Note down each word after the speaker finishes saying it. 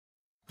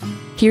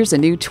Here's a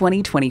new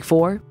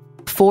 2024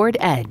 Ford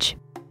Edge.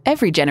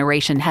 Every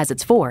generation has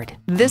its Ford.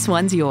 This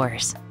one's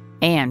yours.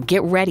 And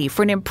get ready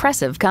for an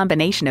impressive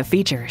combination of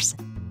features.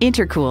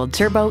 Intercooled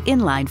turbo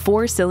inline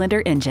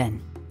 4-cylinder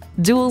engine,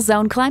 dual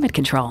zone climate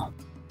control,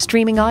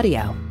 streaming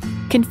audio,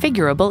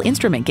 configurable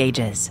instrument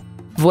gauges,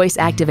 voice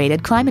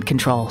activated climate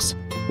controls,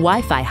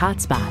 Wi-Fi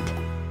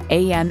hotspot,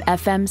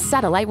 AM/FM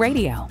satellite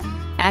radio,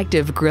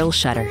 active grille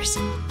shutters,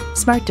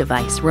 smart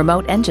device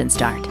remote engine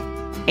start,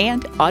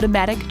 and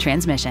automatic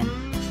transmission.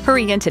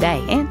 Hurry in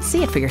today and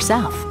see it for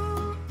yourself.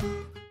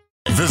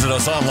 Visit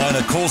us online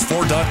at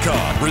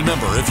CowlesFord.com.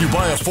 Remember, if you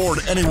buy a Ford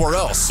anywhere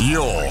else,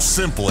 you'll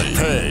simply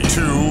pay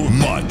too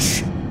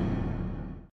much.